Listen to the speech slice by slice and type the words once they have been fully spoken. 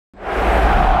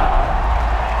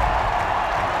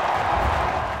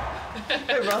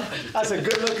great, bro. That's a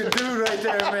good-looking dude right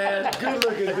there, man.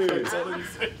 Good-looking dude.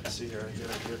 Let's see here, I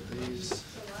gotta get these.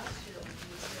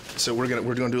 So we're gonna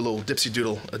do a little dipsy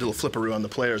doodle, a little flipperoo on the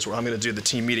players. Where I'm gonna do the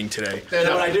team meeting today. And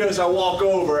what I do is I walk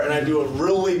over and I do a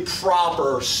really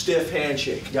proper stiff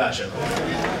handshake. Gotcha.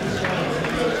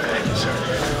 Thank you,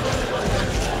 sir.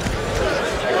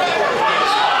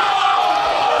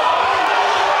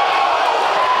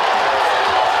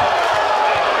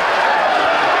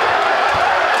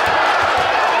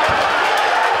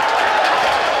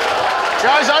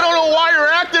 Guys, I don't know why you're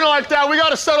acting like that. We got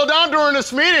to settle down during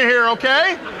this meeting here,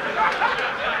 okay?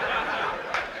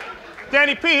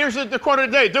 Danny P, here's the quote of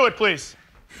the day. Do it, please.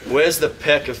 Where's the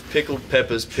peck of pickled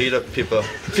peppers, Peter Pipper?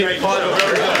 Oh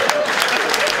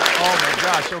my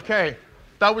gosh, okay.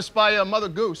 That was by Mother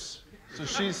Goose, so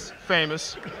she's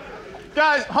famous.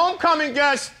 Guys, homecoming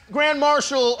guest, Grand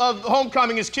Marshal of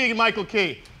homecoming is Keegan-Michael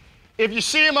Key. If you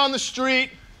see him on the street,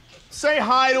 say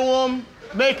hi to him,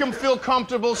 make him feel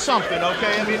comfortable, something,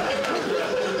 okay? I mean...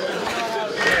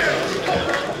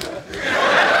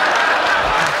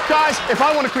 Guys, if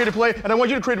I want to create a play, and I want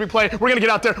you to create a big play, we're going to get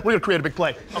out there, we're going to create a big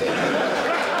play.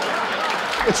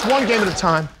 Okay. It's one game at a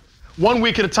time, 1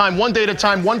 week at a time, 1 day at a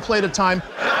time, 1 play at a time.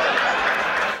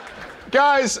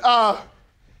 Guys, I've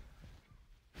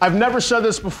never said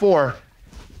this before.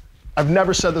 I've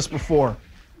never said this before.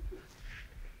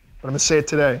 But I'm going to say it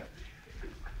today.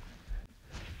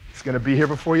 It's going to be here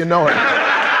before you know it.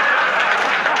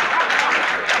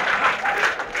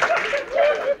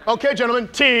 Okay, gentlemen,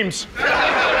 teams.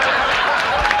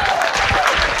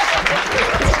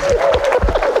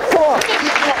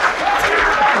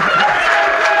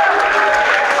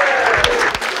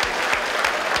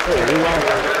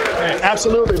 Hey,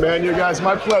 absolutely, man. You guys,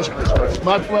 my pleasure.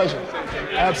 My pleasure.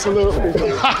 Absolutely. Me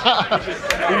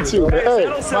too, man. Hey,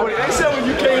 They said when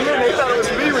you came in, they thought it was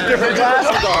me with different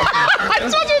glasses on.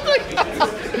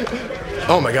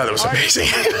 Oh my God, that was amazing.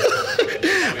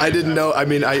 I didn't know, I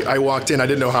mean, I walked in, I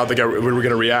didn't know how we were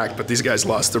gonna react, but these guys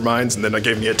lost their minds, and then they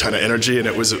gave me a ton of energy, and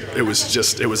it was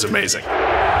amazing.